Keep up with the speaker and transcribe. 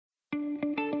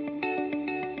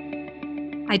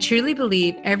I truly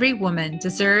believe every woman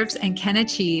deserves and can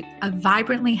achieve a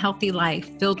vibrantly healthy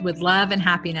life filled with love and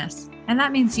happiness, and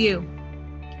that means you.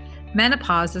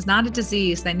 Menopause is not a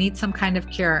disease that needs some kind of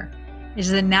cure. It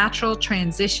is a natural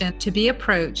transition to be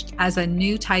approached as a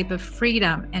new type of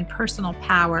freedom and personal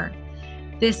power.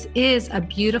 This is a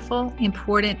beautiful,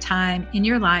 important time in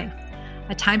your life,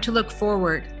 a time to look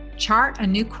forward, chart a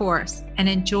new course, and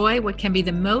enjoy what can be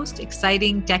the most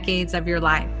exciting decades of your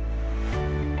life.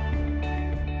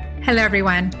 Hello,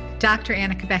 everyone. Dr.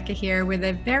 Anna Kubecka here with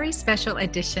a very special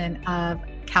edition of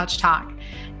Couch Talk.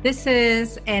 This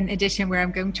is an edition where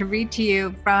I'm going to read to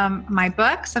you from my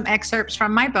book, some excerpts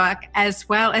from my book, as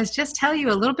well as just tell you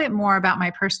a little bit more about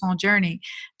my personal journey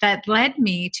that led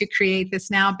me to create this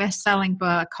now best-selling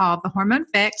book called The Hormone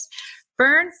Fix: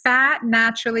 Burn Fat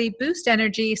Naturally, Boost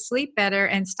Energy, Sleep Better,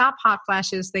 and Stop Hot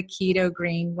Flashes the Keto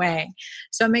Green Way.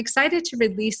 So I'm excited to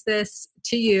release this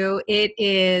to you. It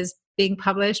is being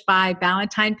published by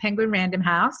Ballantine Penguin Random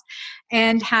House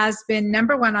and has been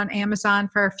 #1 on Amazon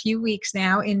for a few weeks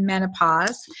now in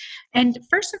menopause. And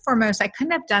first and foremost, I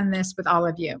couldn't have done this with all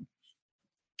of you.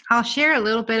 I'll share a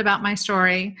little bit about my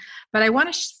story, but I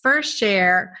want to first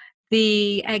share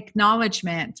the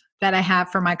acknowledgement that I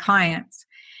have for my clients.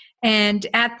 And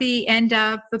at the end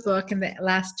of the book, in the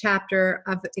last chapter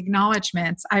of the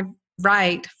acknowledgements, I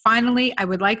write, "Finally, I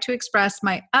would like to express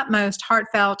my utmost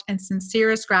heartfelt and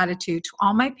sincerest gratitude to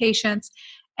all my patients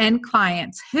and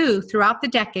clients who, throughout the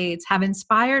decades, have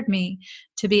inspired me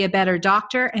to be a better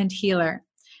doctor and healer.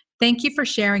 Thank you for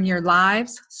sharing your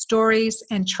lives, stories,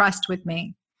 and trust with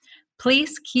me.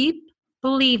 Please keep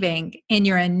believing in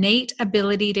your innate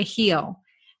ability to heal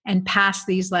and pass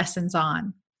these lessons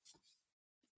on."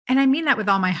 And I mean that with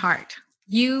all my heart.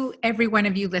 You, every one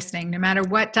of you listening, no matter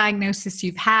what diagnosis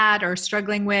you've had or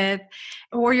struggling with,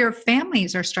 or your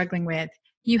families are struggling with,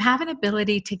 you have an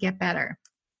ability to get better.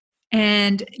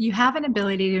 And you have an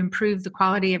ability to improve the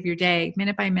quality of your day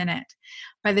minute by minute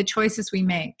by the choices we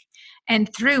make.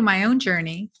 And through my own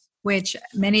journey, which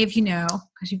many of you know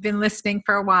because you've been listening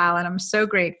for a while, and I'm so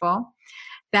grateful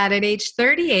that at age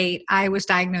 38, I was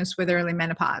diagnosed with early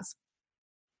menopause.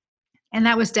 And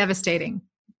that was devastating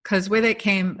because with it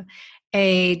came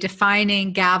a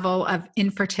defining gavel of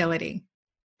infertility.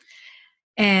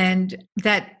 And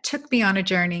that took me on a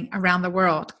journey around the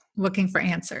world looking for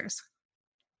answers.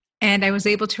 And I was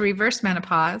able to reverse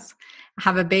menopause,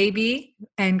 have a baby,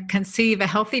 and conceive a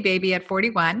healthy baby at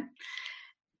 41.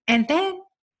 And then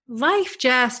life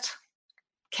just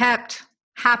kept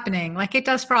happening like it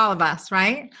does for all of us,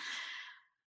 right?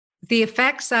 The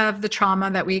effects of the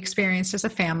trauma that we experienced as a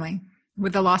family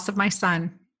with the loss of my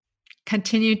son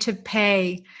continued to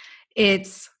pay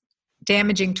its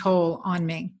damaging toll on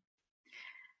me.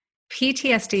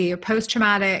 PTSD, or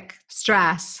post-traumatic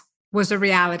stress, was a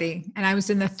reality, and I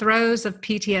was in the throes of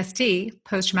PTSD,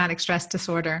 post-traumatic stress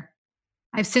disorder.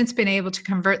 I've since been able to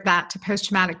convert that to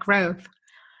post-traumatic growth,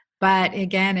 but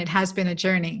again, it has been a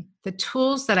journey. The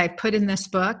tools that I've put in this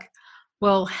book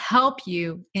will help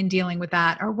you in dealing with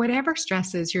that or whatever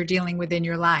stresses you're dealing with in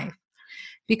your life.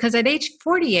 Because at age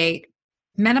 48,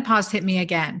 menopause hit me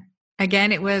again.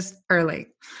 Again, it was early.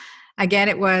 Again,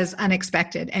 it was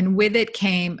unexpected. And with it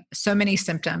came so many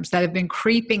symptoms that have been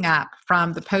creeping up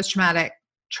from the post-traumatic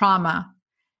trauma,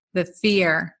 the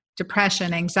fear,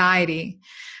 depression, anxiety.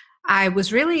 I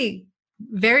was really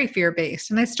very fear-based,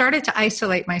 and I started to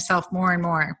isolate myself more and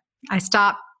more. I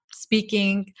stopped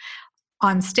speaking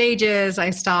on stages.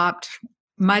 I stopped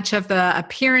much of the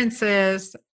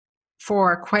appearances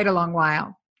for quite a long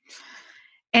while.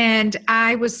 And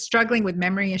I was struggling with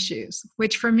memory issues,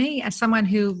 which for me, as someone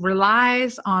who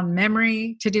relies on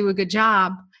memory to do a good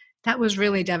job, that was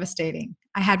really devastating.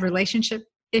 I had relationship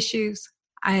issues.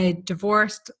 I had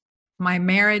divorced. My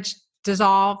marriage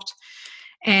dissolved.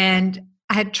 And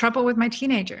I had trouble with my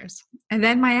teenagers. And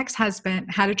then my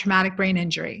ex-husband had a traumatic brain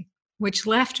injury, which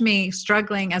left me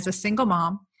struggling as a single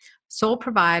mom, sole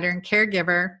provider, and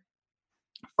caregiver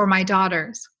for my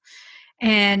daughters.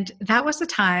 And that was a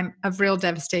time of real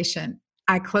devastation.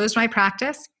 I closed my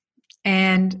practice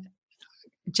and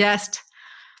just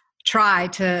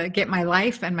tried to get my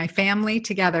life and my family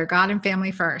together, God and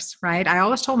family first, right? I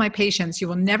always told my patients, you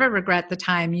will never regret the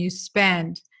time you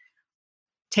spend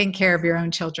taking care of your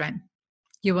own children.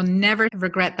 You will never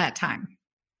regret that time.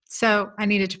 So I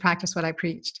needed to practice what I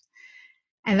preached.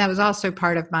 And that was also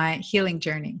part of my healing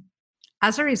journey.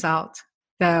 As a result,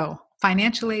 though,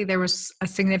 financially, there was a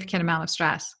significant amount of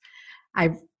stress.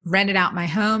 I rented out my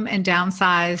home and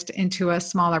downsized into a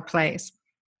smaller place.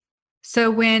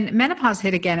 So when menopause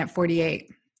hit again at 48,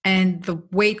 And the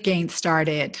weight gain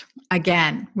started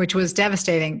again, which was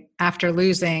devastating after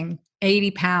losing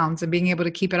 80 pounds and being able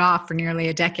to keep it off for nearly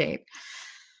a decade.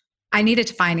 I needed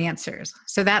to find answers.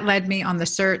 So that led me on the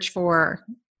search for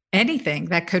anything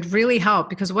that could really help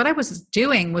because what I was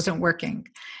doing wasn't working.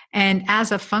 And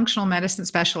as a functional medicine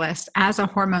specialist, as a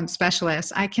hormone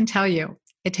specialist, I can tell you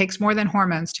it takes more than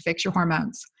hormones to fix your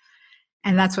hormones.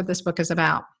 And that's what this book is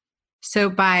about. So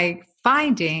by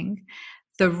finding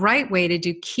the right way to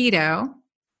do keto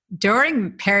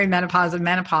during perimenopause and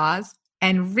menopause,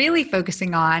 and really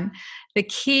focusing on the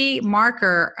key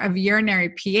marker of urinary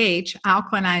pH,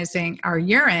 alkalinizing our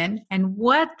urine, and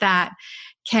what that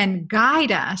can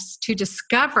guide us to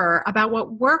discover about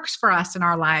what works for us in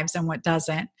our lives and what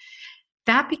doesn't.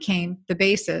 That became the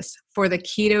basis for the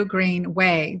keto green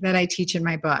way that I teach in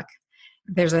my book.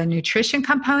 There's a nutrition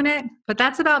component, but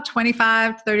that's about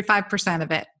 25, 35%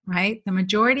 of it, right? The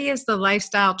majority is the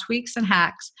lifestyle tweaks and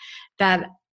hacks that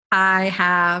I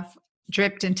have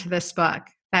dripped into this book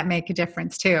that make a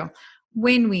difference too.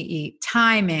 When we eat,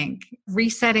 timing,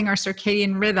 resetting our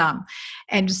circadian rhythm,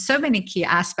 and so many key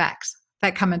aspects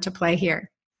that come into play here.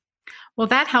 Well,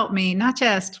 that helped me not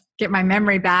just get my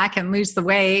memory back and lose the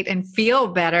weight and feel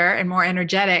better and more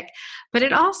energetic, but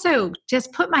it also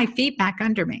just put my feet back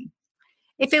under me.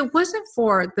 If it wasn't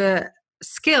for the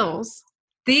skills,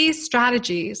 these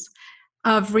strategies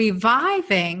of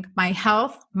reviving my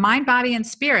health, mind, body, and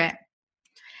spirit,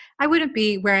 I wouldn't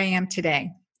be where I am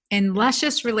today in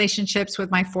luscious relationships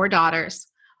with my 4 daughters,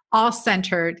 all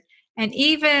centered, and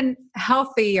even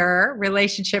healthier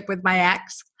relationship with my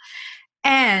ex,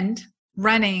 and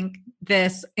running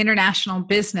this international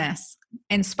business,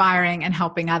 inspiring and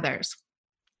helping others.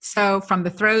 So from the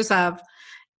throes of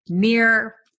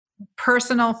near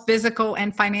personal, physical,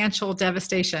 and financial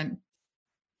devastation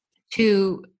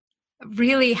to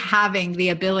really having the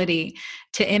ability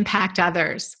to impact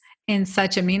others in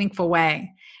such a meaningful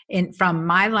way from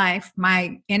my life,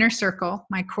 my inner circle,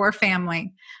 my core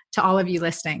family, to all of you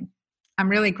listening. I'm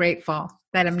really grateful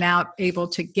that I'm now able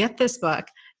to get this book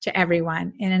to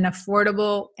everyone in an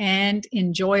affordable and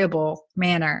enjoyable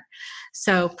manner.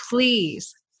 So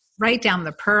please write down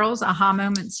the pearls, aha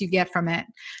moments you get from it,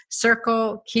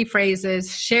 circle key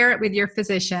phrases, share it with your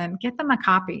physician, get them a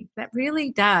copy. That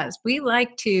really does. We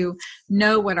like to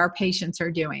know what our patients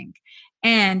are doing,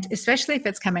 and especially if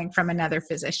it's coming from another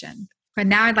physician. But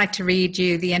now I'd like to read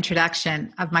you the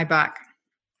introduction of my book.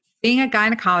 Being a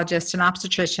gynecologist and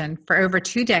obstetrician for over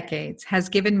 2 decades has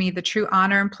given me the true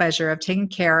honor and pleasure of taking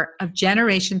care of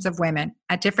generations of women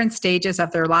at different stages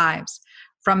of their lives,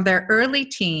 from their early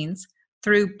teens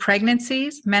through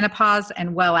pregnancies, menopause,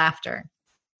 and well after.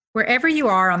 Wherever you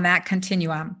are on that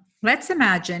continuum, let's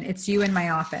imagine it's you in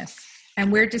my office,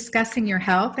 and we're discussing your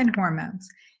health and hormones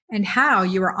and how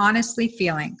you are honestly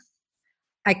feeling.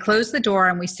 I close the door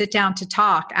and we sit down to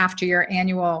talk after your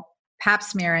annual pap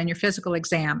smear and your physical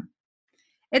exam.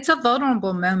 It's a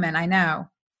vulnerable moment, I know.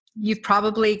 You've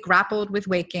probably grappled with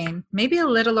weight gain, maybe a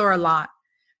little or a lot.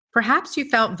 Perhaps you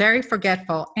felt very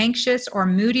forgetful, anxious, or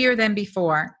moodier than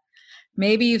before.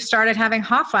 Maybe you've started having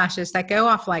hot flashes that go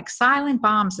off like silent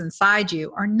bombs inside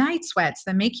you, or night sweats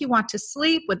that make you want to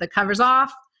sleep with the covers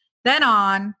off, then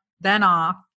on, then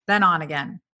off, then on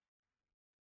again.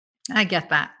 I get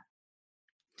that.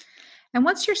 And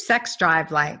what's your sex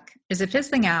drive like? Is it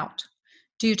fizzling out?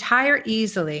 Do you tire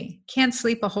easily, can't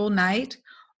sleep a whole night,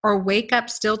 or wake up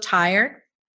still tired?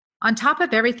 On top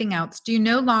of everything else, do you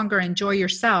no longer enjoy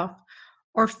yourself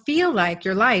or feel like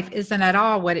your life isn't at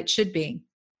all what it should be?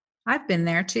 I've been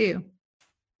there too.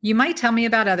 You might tell me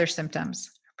about other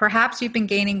symptoms. Perhaps you've been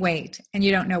gaining weight and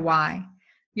you don't know why.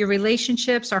 Your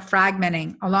relationships are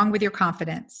fragmenting along with your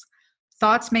confidence.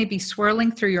 Thoughts may be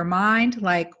swirling through your mind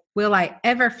like, will I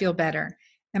ever feel better?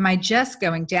 Am I just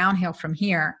going downhill from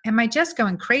here? Am I just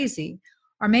going crazy?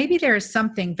 Or maybe there is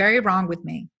something very wrong with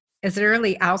me. Is it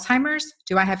early Alzheimer's?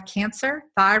 Do I have cancer,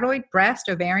 thyroid, breast,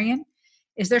 ovarian?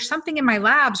 Is there something in my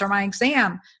labs or my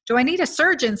exam? Do I need a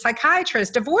surgeon,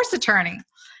 psychiatrist, divorce attorney?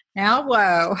 Now,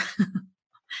 whoa.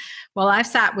 Well, I've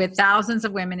sat with thousands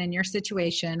of women in your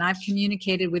situation. I've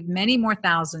communicated with many more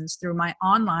thousands through my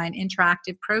online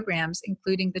interactive programs,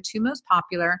 including the 2 most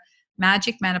popular,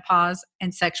 Magic Menopause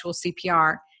and Sexual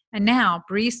CPR, and now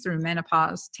Breeze Through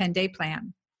Menopause 10-day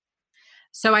plan.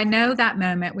 So I know that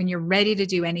moment when you're ready to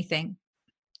do anything.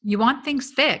 You want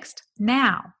things fixed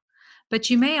now, but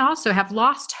you may also have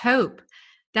lost hope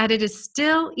that it is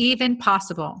still even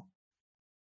possible.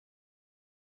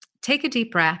 Take a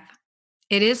deep breath.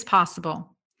 It is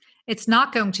possible. It's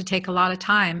not going to take a lot of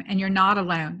time, and you're not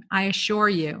alone. I assure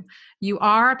you, you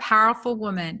are a powerful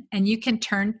woman and you can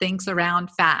turn things around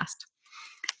fast.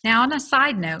 Now, on a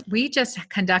side note, we just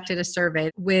conducted a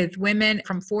survey with women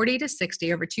from 40 to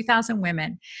 60, over 2,000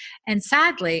 women. And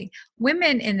sadly,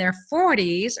 women in their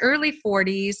 40s, early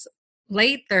 40s,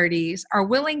 late 30s are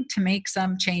willing to make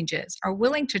some changes, are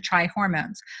willing to try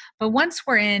hormones. But once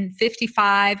we're in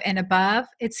 55 and above,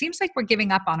 it seems like we're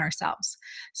giving up on ourselves.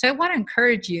 So I want to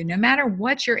encourage you, no matter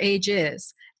what your age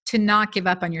is, to not give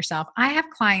up on yourself. I have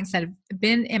clients that have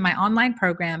been in my online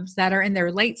programs that are in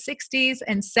their late 60s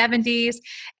and 70s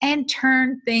and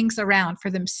turn things around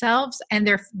for themselves and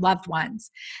their loved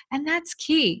ones. And that's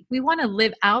key. We want to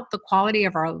live out the quality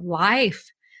of our life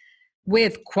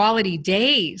with quality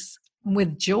days,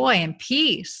 with joy and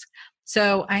peace.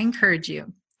 So I encourage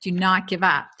you, do not give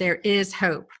up. There is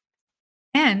hope.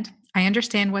 And I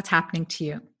understand what's happening to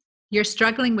you. You're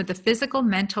struggling with the physical,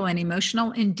 mental, and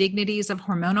emotional indignities of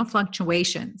hormonal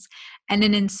fluctuations and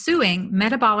an ensuing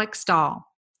metabolic stall.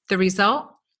 The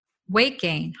result? Weight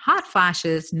gain, hot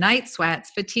flashes, night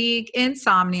sweats, fatigue,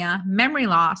 insomnia, memory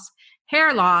loss,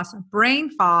 hair loss, brain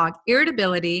fog,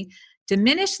 irritability,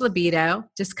 diminished libido,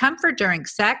 discomfort during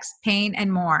sex, pain,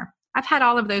 and more. I've had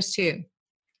all of those too.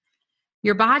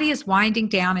 Your body is winding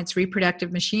down its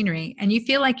reproductive machinery, and you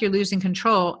feel like you're losing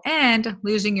control and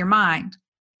losing your mind.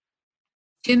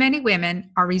 Too many women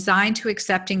are resigned to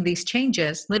accepting these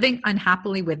changes, living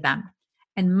unhappily with them,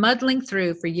 and muddling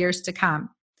through for years to come.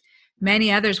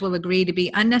 Many others will agree to be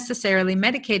unnecessarily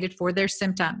medicated for their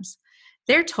symptoms.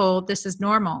 They're told this is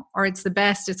normal or it's the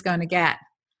best it's going to get.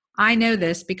 I know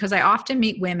this because I often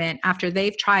meet women after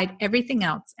they've tried everything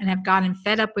else and have gotten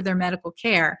fed up with their medical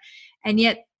care, and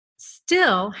yet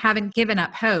still haven't given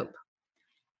up hope.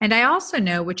 And I also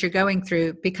know what you're going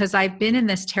through because I've been in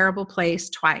this terrible place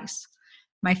twice.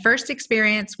 My first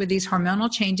experience with these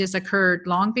hormonal changes occurred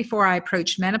long before I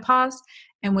approached menopause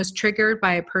and was triggered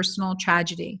by a personal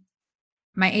tragedy.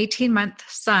 My 18-month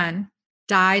son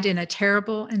died in a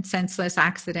terrible and senseless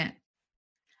accident.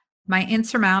 My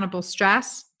insurmountable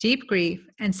stress, deep grief,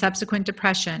 and subsequent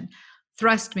depression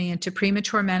thrust me into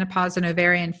premature menopause and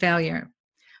ovarian failure.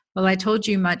 Well, I told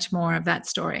you much more of that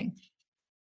story.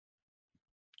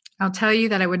 I'll tell you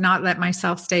that I would not let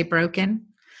myself stay broken.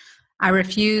 I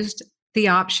refused the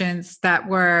options that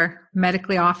were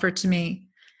medically offered to me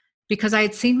because I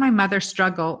had seen my mother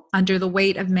struggle under the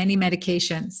weight of many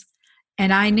medications,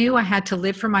 and I knew I had to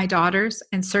live for my daughters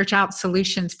and search out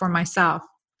solutions for myself.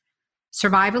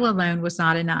 Survival alone was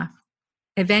not enough.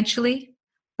 Eventually,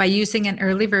 by using an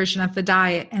early version of the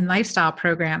diet and lifestyle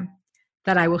program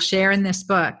that I will share in this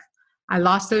book, I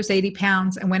lost those 80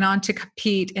 pounds and went on to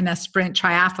compete in a sprint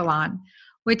triathlon,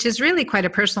 which is really quite a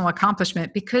personal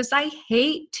accomplishment because I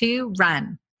hate to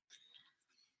run.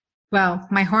 Well,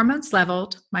 my hormones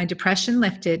leveled, my depression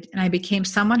lifted, and I became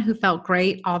someone who felt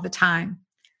great all the time.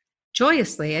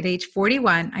 Joyously, at age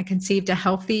 41, I conceived a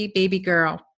healthy baby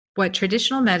girl. What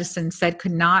traditional medicine said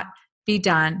could not be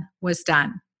done was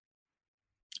done.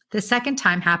 The second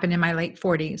time happened in my late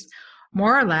 40s,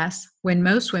 more or less when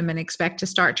most women expect to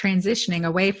start transitioning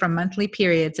away from monthly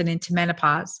periods and into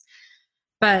menopause.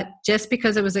 But just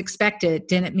because it was expected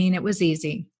didn't mean it was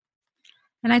easy.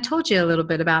 And I told you a little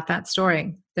bit about that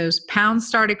story. Those pounds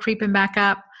started creeping back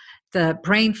up, the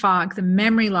brain fog, the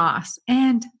memory loss,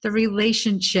 and the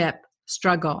relationship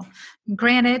struggle.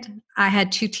 Granted, I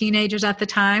had 2 teenagers at the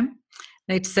time.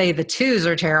 They'd say the twos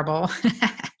are terrible.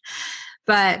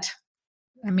 But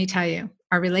let me tell you,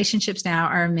 our relationships now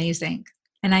are amazing.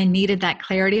 And I needed that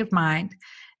clarity of mind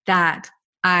that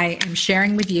I am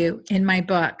sharing with you in my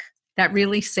book that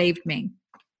really saved me.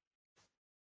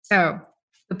 So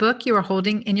the book you are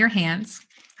holding in your hands,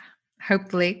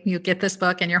 hopefully you get this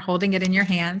book and you're holding it in your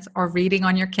hands or reading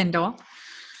on your Kindle.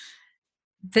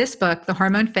 This book, The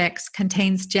Hormone Fix,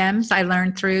 contains gems I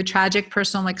learned through tragic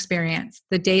personal experience,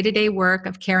 the day-to-day work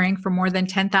of caring for more than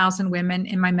 10,000 women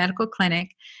in my medical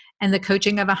clinic, and the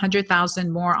coaching of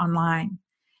 100,000 more online.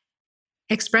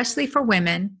 Expressly for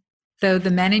women, though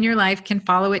the men in your life can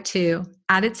follow it too,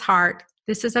 at its heart,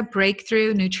 this is a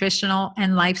breakthrough nutritional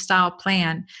and lifestyle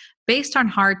plan based on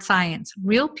hard science,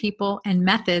 real people, and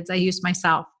methods I use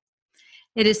myself.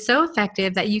 It is so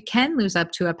effective that you can lose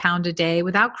up to a pound a day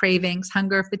without cravings,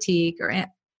 hunger, fatigue, or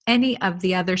any of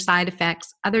the other side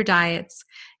effects, other diets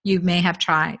you may have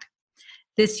tried.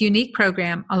 This unique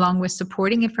program, along with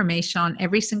supporting information on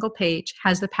every single page,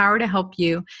 has the power to help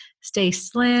you stay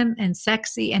slim and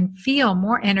sexy and feel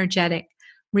more energetic,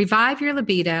 revive your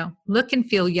libido, look and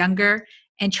feel younger,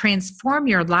 and transform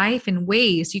your life in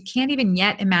ways you can't even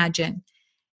yet imagine.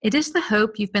 It is the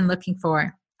hope you've been looking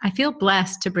for. I feel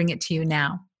blessed to bring it to you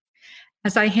now.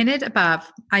 As I hinted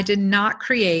above, I did not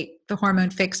create the Hormone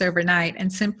Fix overnight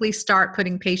and simply start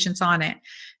putting patients on it.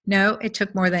 No, it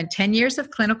took more than 10 years of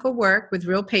clinical work with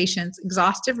real patients,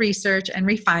 exhaustive research and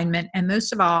refinement, and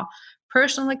most of all,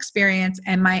 personal experience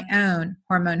and my own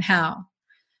hormone hell.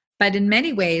 But in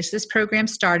many ways, this program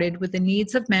started with the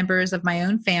needs of members of my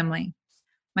own family.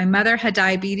 My mother had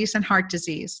diabetes and heart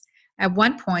disease. At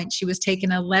one point, she was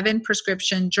taking 11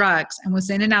 prescription drugs and was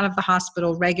in and out of the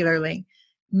hospital regularly.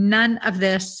 None of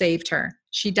this saved her.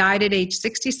 She died at age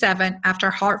 67 after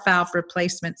heart valve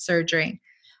replacement surgery.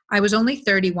 I was only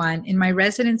 31 in my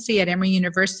residency at Emory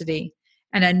University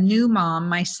and a new mom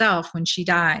myself when she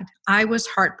died. I was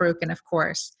heartbroken, of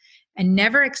course, and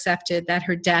never accepted that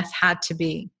her death had to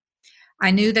be.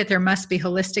 I knew that there must be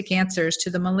holistic answers to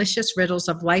the malicious riddles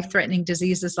of life-threatening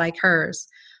diseases like hers.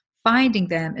 Finding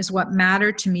them is what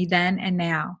mattered to me then and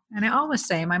now. And I always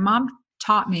say my mom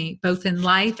taught me both in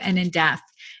life and in death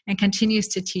and continues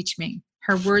to teach me.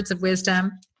 Her words of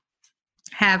wisdom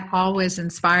have always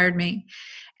inspired me.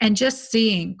 And just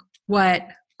seeing what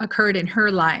occurred in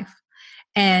her life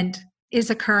and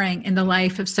is occurring in the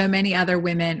life of so many other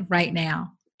women right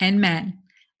now and men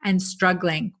and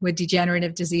struggling with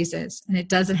degenerative diseases. And it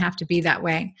doesn't have to be that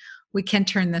way. We can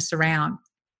turn this around.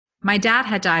 My dad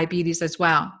had diabetes as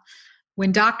well.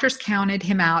 When doctors counted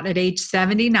him out at age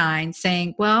 79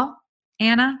 saying, well,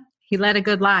 Anna, he led a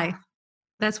good life.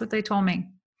 That's what they told me.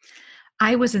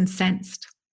 I was incensed,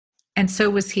 and so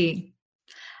was he.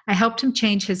 I helped him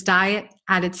change his diet,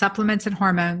 added supplements and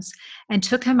hormones, and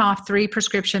took him off 3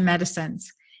 prescription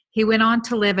medicines. He went on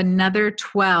to live another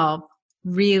 12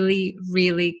 really,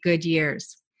 really good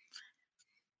years,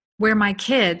 where my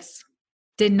kids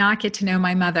did not get to know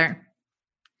my mother.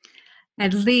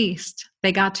 At least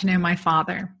they got to know my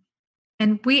father.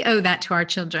 And we owe that to our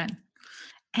children.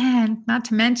 And not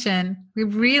to mention, we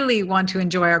really want to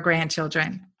enjoy our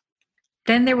grandchildren.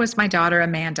 Then there was my daughter,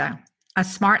 Amanda, a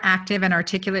smart, active, and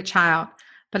articulate child,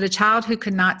 but a child who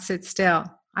could not sit still.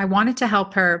 I wanted to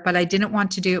help her, but I didn't want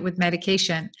to do it with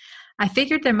medication. I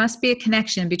figured there must be a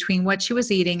connection between what she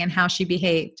was eating and how she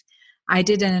behaved. I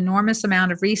did an enormous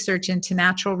amount of research into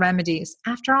natural remedies.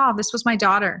 After all, this was my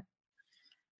daughter.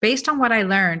 Based on what I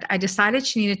learned, I decided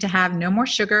she needed to have no more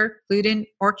sugar, gluten,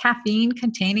 or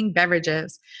caffeine-containing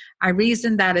beverages. I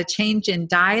reasoned that a change in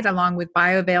diet along with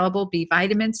bioavailable B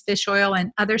vitamins, fish oil,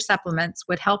 and other supplements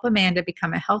would help Amanda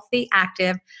become a healthy,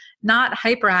 active, not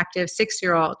hyperactive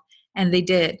 6-year-old, and they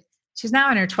did. She's now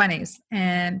in her 20s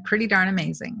and pretty darn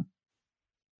amazing.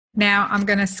 Now I'm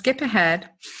going to skip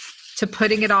ahead to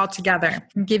putting it all together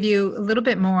and give you a little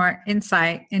bit more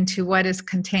insight into what is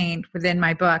contained within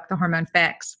my book, The Hormone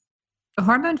Fix. The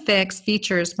Hormone Fix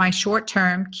features my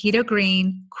short-term Keto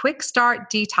Green Quick Start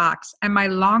Detox and my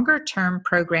longer-term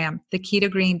program, the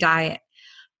Keto Green Diet.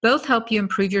 Both help you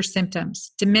improve your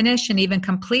symptoms, diminish and even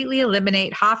completely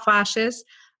eliminate hot flashes,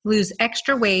 lose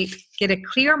extra weight, get a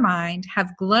clear mind,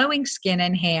 have glowing skin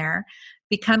and hair,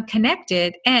 become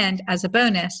connected, and, as a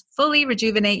bonus, fully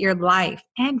rejuvenate your life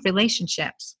and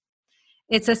relationships.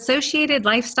 Its associated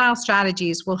lifestyle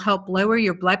strategies will help lower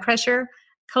your blood pressure,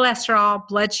 cholesterol,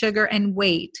 blood sugar, and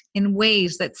weight in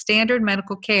ways that standard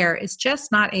medical care is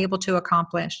just not able to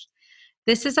accomplish.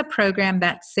 This is a program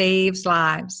that saves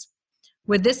lives.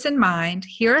 With this in mind,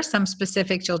 here are some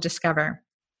specifics you'll discover.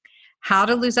 How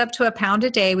to lose up to a pound a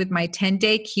day with my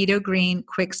 10-day Keto Green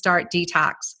Quick Start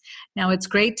Detox. Now, it's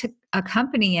great to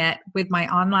accompany it with my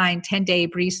online 10-day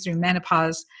Breeze Through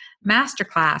Menopause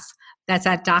Masterclass. That's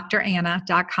at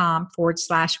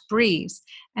dranna.com/breeze.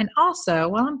 And also,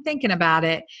 while I'm thinking about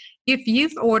it, if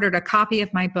you've ordered a copy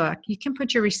of my book, you can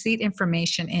put your receipt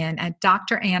information in at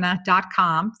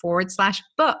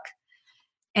dranna.com/book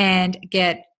and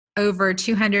get over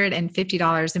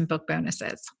 $250 in book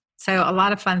bonuses. So a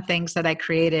lot of fun things that I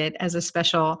created as a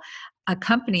special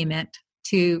accompaniment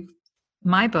to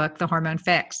my book, The Hormone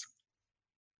Fix.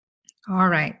 All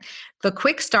right. The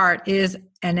Quick Start is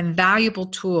an invaluable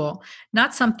tool,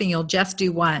 not something you'll just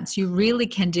do once. You really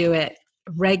can do it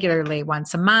regularly,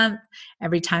 once a month,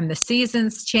 every time the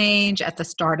seasons change, at the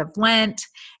start of Lent.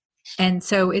 And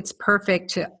so it's perfect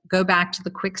to go back to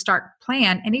the Quick Start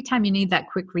plan anytime you need that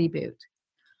quick reboot.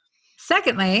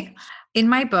 Secondly, in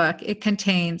my book, it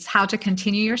contains how to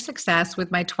continue your success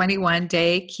with my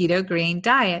 21-day Keto Green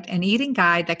Diet, an eating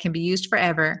guide that can be used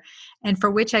forever, and for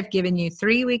which I've given you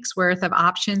 3 weeks worth of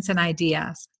options and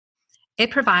ideas. It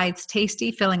provides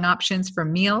tasty, filling options for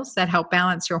meals that help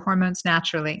balance your hormones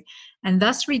naturally, and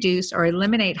thus reduce or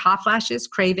eliminate hot flashes,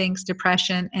 cravings,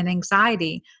 depression, and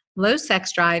anxiety, low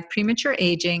sex drive, premature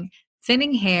aging,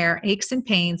 thinning hair, aches and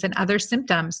pains, and other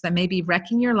symptoms that may be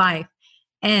wrecking your life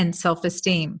and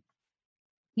self-esteem.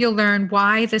 You'll learn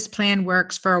why this plan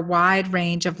works for a wide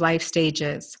range of life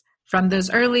stages, from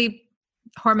those early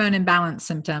hormone imbalance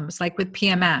symptoms like with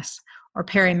PMS or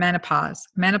perimenopause,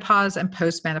 menopause and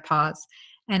postmenopause,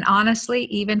 and honestly,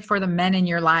 even for the men in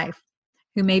your life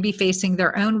who may be facing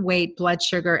their own weight, blood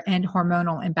sugar, and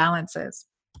hormonal imbalances.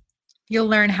 You'll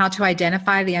learn how to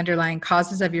identify the underlying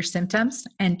causes of your symptoms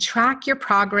and track your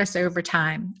progress over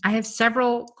time. I have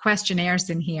several questionnaires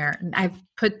in here, and I've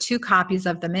put 2 copies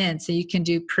of them in so you can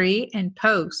do pre and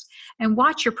post and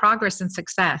watch your progress and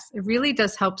success. It really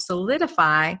does help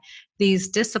solidify these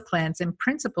disciplines and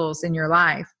principles in your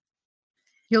life.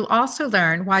 You'll also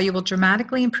learn why you will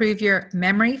dramatically improve your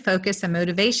memory, focus, and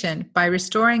motivation by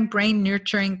restoring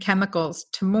brain-nurturing chemicals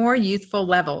to more youthful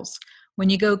levels. When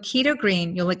you go keto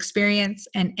green, you'll experience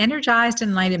an energized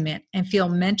enlightenment and feel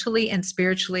mentally and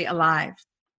spiritually alive.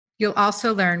 You'll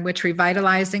also learn which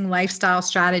revitalizing lifestyle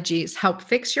strategies help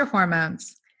fix your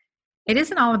hormones. It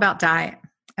isn't all about diet,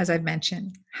 as I've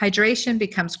mentioned. Hydration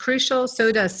becomes crucial,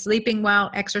 so does sleeping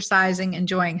well, exercising,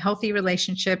 enjoying healthy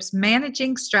relationships,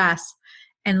 managing stress,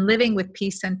 and living with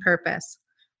peace and purpose.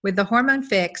 With the Hormone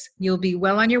Fix, you'll be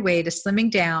well on your way to slimming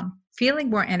down,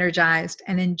 feeling more energized,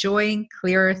 and enjoying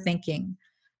clearer thinking.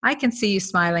 I can see you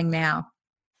smiling now.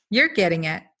 You're getting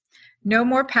it. No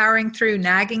more powering through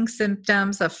nagging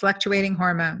symptoms of fluctuating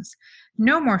hormones.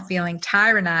 No more feeling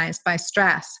tyrannized by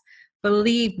stress.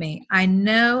 Believe me, I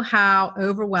know how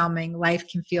overwhelming life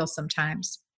can feel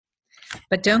sometimes.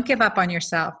 But don't give up on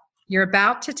yourself. You're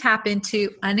about to tap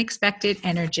into unexpected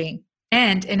energy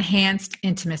and enhanced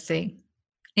intimacy.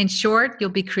 In short, you'll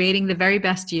be creating the very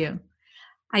best you.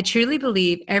 I truly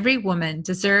believe every woman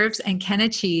deserves and can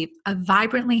achieve a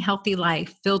vibrantly healthy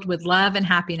life filled with love and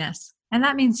happiness, and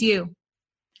that means you.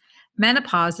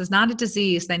 Menopause is not a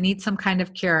disease that needs some kind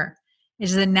of cure. It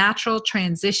is a natural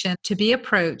transition to be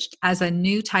approached as a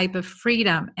new type of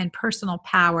freedom and personal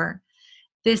power.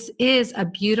 This is a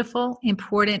beautiful,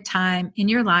 important time in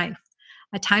your life,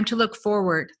 a time to look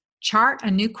forward, chart a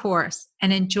new course,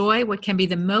 and enjoy what can be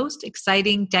the most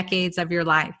exciting decades of your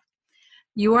life.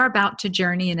 You are about to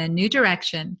journey in a new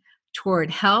direction toward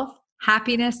health,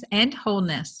 happiness, and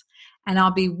wholeness, and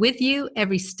I'll be with you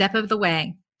every step of the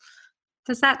way.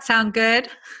 Does that sound good?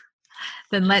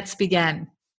 Then let's begin.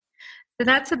 So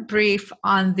that's a brief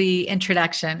on the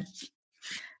introduction.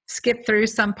 Skip through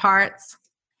some parts,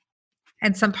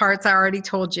 and some parts I already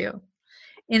told you.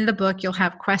 In the book, you'll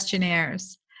have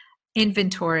questionnaires,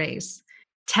 inventories,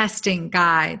 testing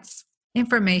guides,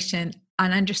 information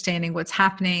on understanding what's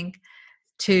happening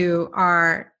to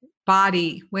our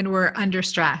body when we're under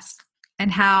stress,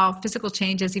 and how physical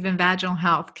changes, even vaginal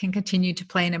health, can continue to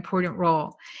play an important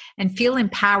role. And feel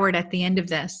empowered at the end of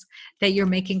this, that you're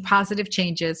making positive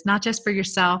changes, not just for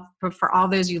yourself, but for all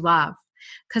those you love.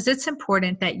 Because it's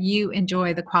important that you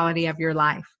enjoy the quality of your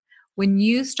life. When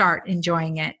you start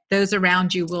enjoying it, those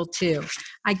around you will too.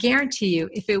 I guarantee you,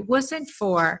 if it wasn't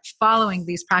for following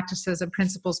these practices and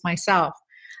principles myself,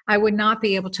 I would not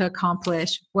be able to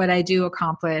accomplish what I do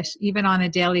accomplish, even on a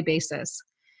daily basis.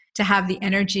 To have the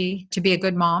energy to be a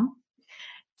good mom,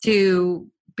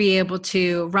 to be able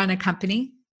to run a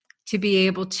company, to be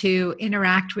able to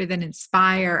interact with and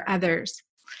inspire others.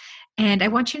 And I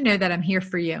want you to know that I'm here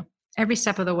for you every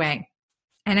step of the way.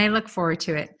 And I look forward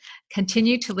to it.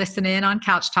 Continue to listen in on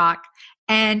Couch Talk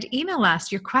and email us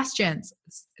your questions.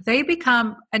 They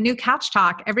become a new Couch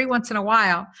Talk every once in a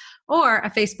while, or a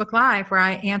Facebook Live where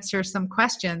I answer some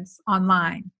questions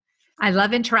online. I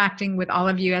love interacting with all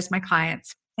of you as my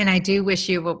clients. And I do wish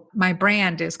you, well, my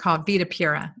brand is called Vita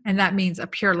Pura, and that means a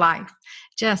pure life,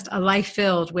 just a life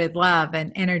filled with love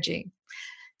and energy.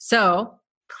 So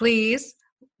please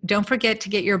don't forget to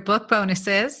get your book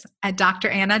bonuses at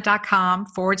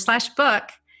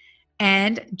dranna.com/book,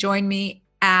 and join me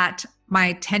at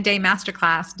my 10-day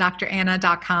masterclass,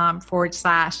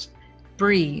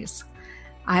 dranna.com/breeze.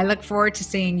 I look forward to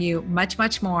seeing you much,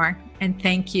 much more. And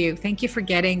thank you. Thank you for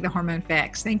getting the Hormone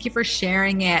Fix. Thank you for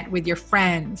sharing it with your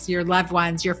friends, your loved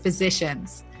ones, your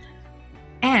physicians,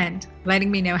 and letting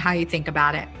me know how you think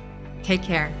about it. Take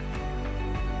care.